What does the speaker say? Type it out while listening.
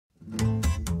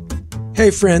Hey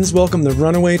friends, welcome to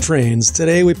Runaway Trains.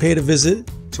 Today we paid a visit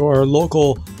to our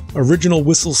local original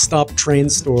whistle stop train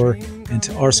store, and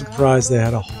to our surprise they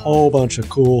had a whole bunch of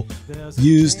cool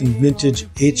used and vintage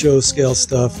HO scale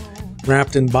stuff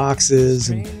wrapped in boxes,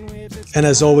 and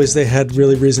as always they had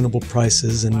really reasonable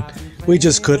prices, and we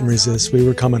just couldn't resist. We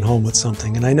were coming home with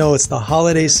something. And I know it's the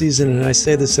holiday season, and I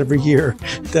say this every year,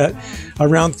 that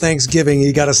around Thanksgiving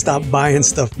you got to stop buying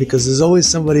stuff because there's always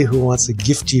somebody who wants to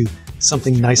gift you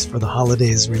something nice for the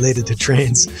holidays related to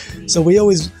trains. So we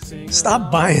always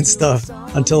stop buying stuff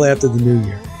until after the new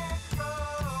year.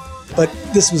 But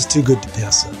this was too good to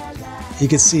pass up. You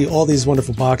can see all these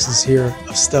wonderful boxes here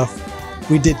of stuff.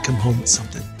 We did come home with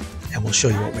something, and we'll show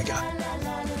you what we got.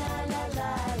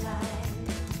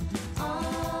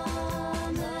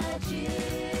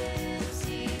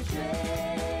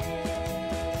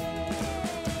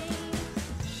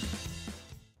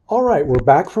 All right, we're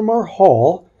back from our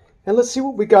haul, and let's see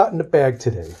what we got in the bag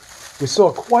today. We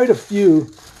saw quite a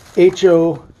few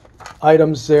HO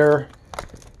items there,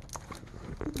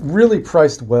 really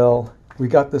priced well. We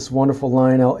got this wonderful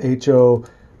Lionel HO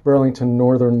Burlington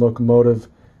Northern locomotive,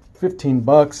 15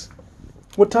 bucks.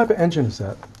 What type of engine is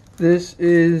that? This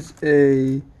is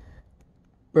a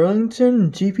Burlington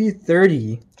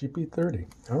GP30. GP30.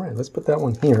 All right, let's put that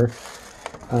one here.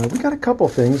 We got a couple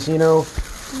things, you know.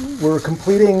 We're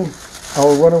completing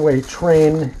our Runaway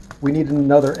train. We need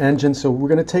another engine, so we're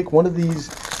going to take one of these.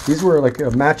 These were like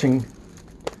a matching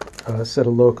set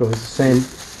of locos, same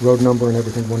road number and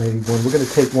everything, 181. We're going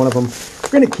to take one of them.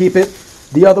 We're going to keep it.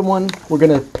 The other one, we're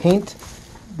going to paint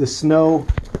the snow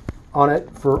on it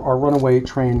for our Runaway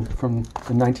train from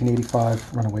the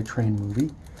 1985 Runaway Train movie.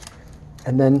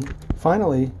 And then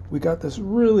finally, we got this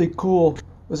really cool,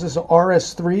 was this an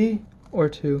RS3? Or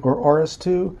 2. Or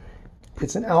RS2.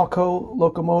 It's an Alco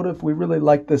locomotive. We really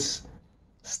like this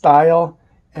style,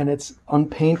 and it's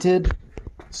unpainted.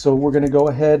 So we're going to go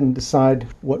ahead and decide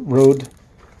what road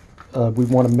we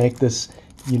want to make this.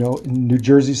 You know, in New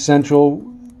Jersey Central,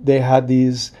 they had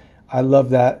these. I love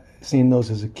that, seeing those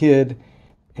as a kid,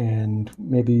 and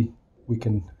maybe we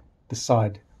can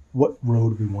decide what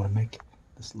road we want to make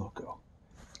this loco.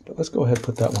 But let's go ahead and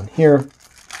put that one here.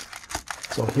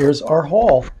 So here's our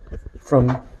haul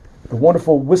from the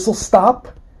wonderful Whistle Stop,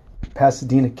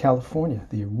 Pasadena, California.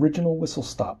 The original Whistle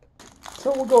Stop.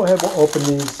 So we'll go ahead, we'll open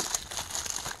these.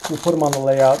 We'll put them on the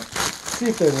layout, see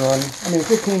if they run. I mean,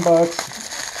 15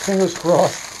 bucks, fingers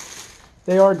crossed.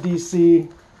 They are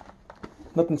DC,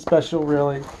 nothing special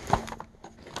really.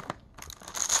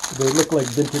 They look like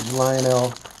vintage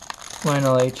Lionel.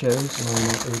 Lionel HOs.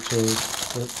 Lionel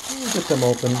HOs. But we'll get them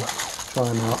open, try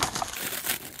them out.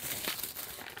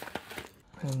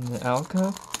 And the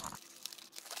Alco.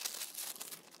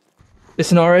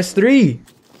 It's an RS3.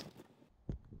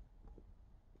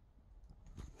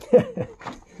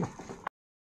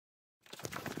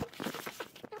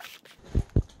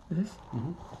 This?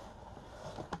 Mm-hmm.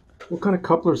 What kind of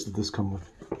couplers did this come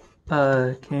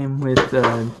with? Came with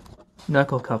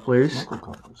knuckle couplers. Knuckle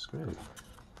couplers, great.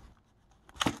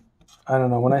 I don't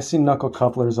know, when I see knuckle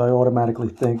couplers, I automatically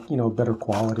think, you know, better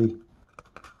quality.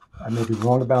 I may be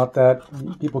wrong about that.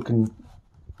 People can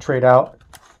trade out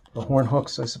the horn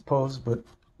hooks, I suppose, but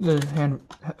A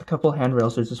couple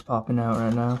handrails are just popping out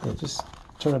right now. yeah, just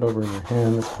turn it over in your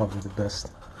hand. That's probably the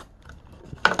best.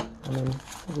 I mean,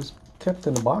 it was kept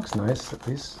in the box nice, at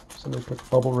least. Somebody put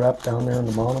bubble wrap down there on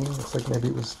the bottom. Looks like maybe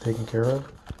it was taken care of.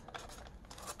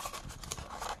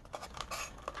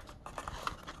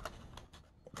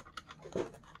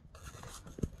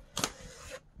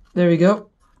 There we go.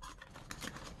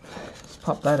 Let's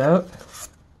pop that out.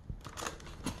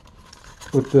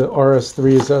 With the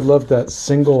RS3s, I love that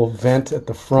single vent at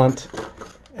the front.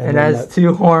 And it has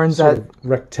two horns. Sort of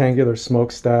rectangular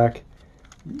smokestack.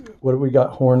 What do we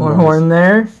got? Horn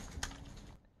there.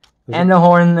 And a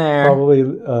horn there. Probably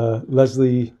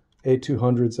Leslie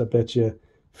A200s, I bet you.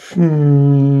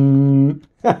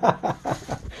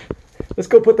 Let's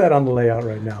go put that on the layout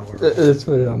right now. Let's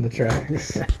put it on the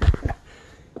tracks.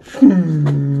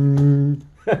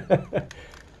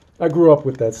 I grew up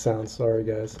with that sound. Sorry,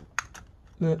 guys.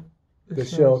 The The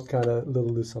shell's kind of a little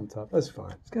loose on top. That's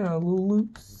fine. It's kind of a little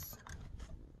loose.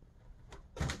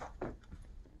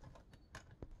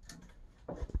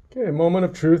 Okay, moment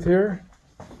of truth here.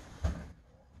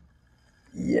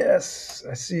 Yes,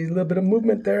 I see a little bit of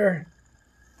movement there.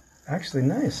 Actually,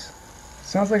 nice.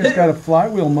 Sounds like it's got a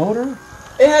flywheel motor.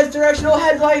 It has directional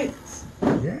headlights.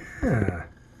 Yeah.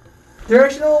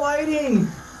 Directional lighting.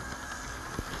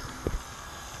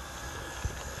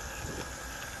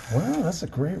 Wow, that's a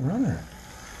great runner.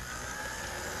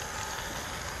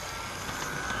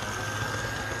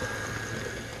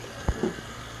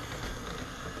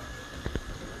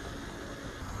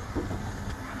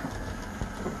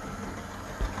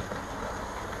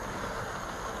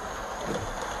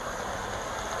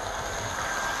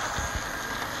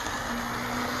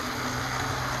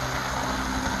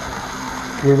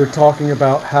 we were talking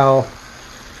about how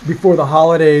before the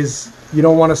holidays, you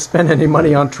don't want to spend any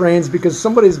money on trains because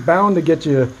somebody's bound to get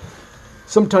you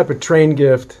some type of train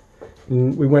gift.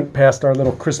 And we went past our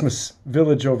little Christmas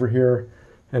village over here,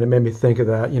 and it made me think of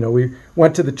that. You know, we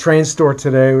went to the train store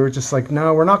today. We were just like,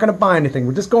 no, we're not going to buy anything.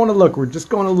 We're just going to look. We're just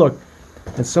going to look.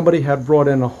 And somebody had brought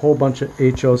in a whole bunch of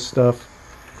HO stuff.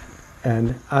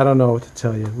 And I don't know what to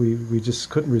tell you. We just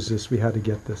couldn't resist. We had to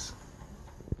get this.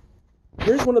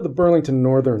 Here's one of the Burlington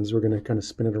Northerns. We're going to kind of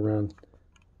spin it around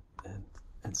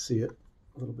and see it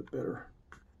a little bit better.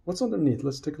 What's underneath?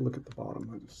 Let's take a look at the bottom.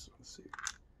 Let's see.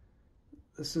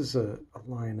 This is a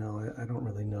Lionel. I don't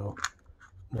really know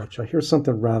much. I hear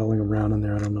something rattling around in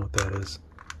there. I don't know what that is.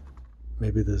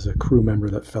 Maybe there's a crew member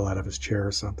that fell out of his chair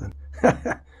or something.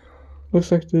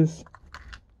 Looks like this.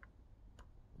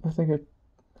 I think it.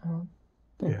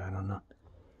 Yeah, I don't know.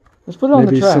 Let's put it on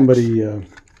the tracks. Maybe somebody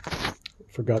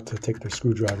forgot to take their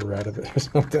screwdriver out of it or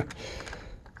something.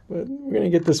 But we're going to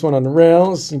get this one on the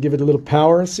rails and give it a little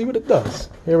power and see what it does.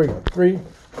 Here we go. 3,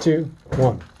 2,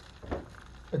 1.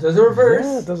 It does a reverse.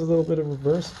 Yeah, it does a little bit of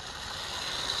reverse.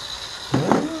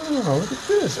 Oh, look at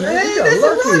this, man. Hey, We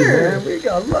got lucky, man. We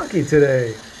got lucky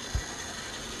today.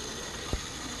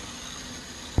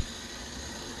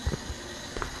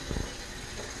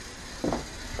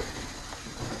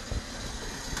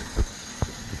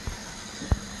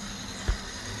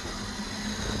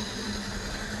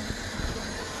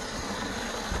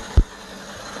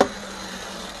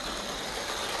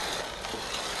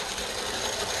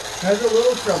 Had a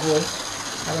little trouble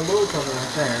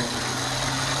right there.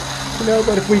 You know,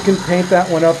 but if we can paint that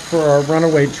one up for our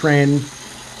Runaway train,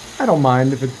 I don't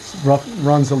mind if it's rough,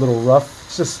 runs a little rough.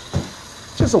 It's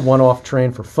just a one-off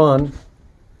train for fun.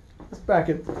 Let's back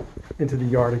it into the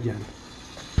yard again.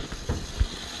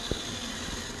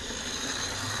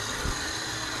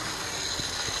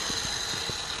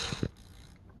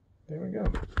 There we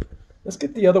go. Let's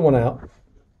get the other one out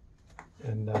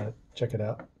and check it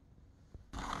out.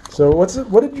 So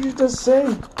what did you just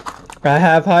say? I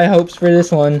have high hopes for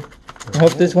this one. I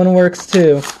hope this one works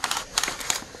too.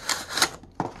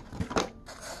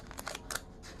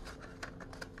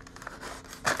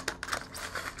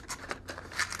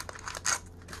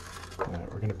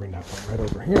 Alright, we're going to bring that one right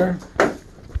over here.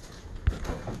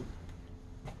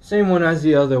 Same one as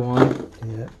the other one.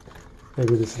 Yeah.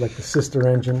 Maybe this is like the sister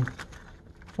engine.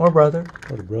 Or brother.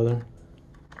 Or the brother.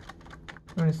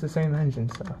 I mean, it's the same engine,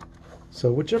 so.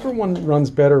 So whichever one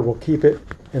runs better, we'll keep it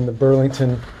in the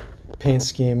Burlington paint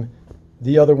scheme.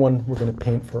 The other one we're going to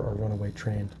paint for our Runaway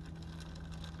train.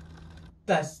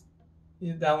 That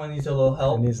one needs a little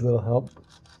help. It needs a little help.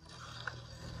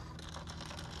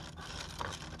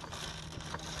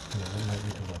 Yeah, that might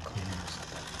need a little cleaning or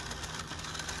something.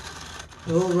 A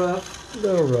little rough. A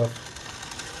little rough.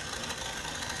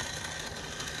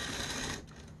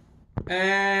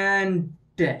 And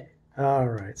dead. All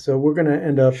right, so we're going to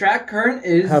end up... Track current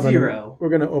is 0. We're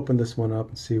going to open this one up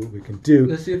and see what we can do.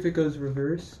 Let's see if it goes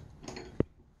reverse.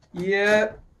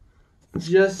 Yeah.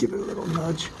 Just give it a little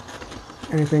nudge.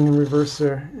 Anything in reverse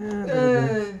there?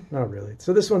 Not really.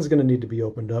 So this one's going to need to be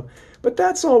opened up. But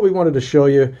that's all we wanted to show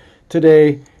you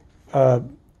today.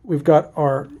 We've got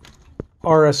our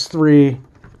RS3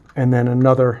 and then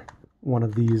another one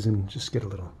of these, and just get a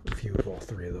view of all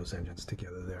three of those engines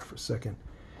together there for a second.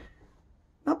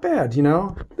 Not bad, you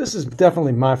know. This is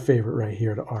definitely my favorite right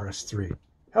here, the RS3.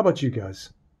 How about you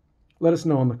guys? Let us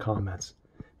know in the comments.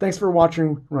 Thanks for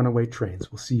watching Runaway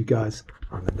Trains. We'll see you guys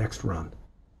on the next run.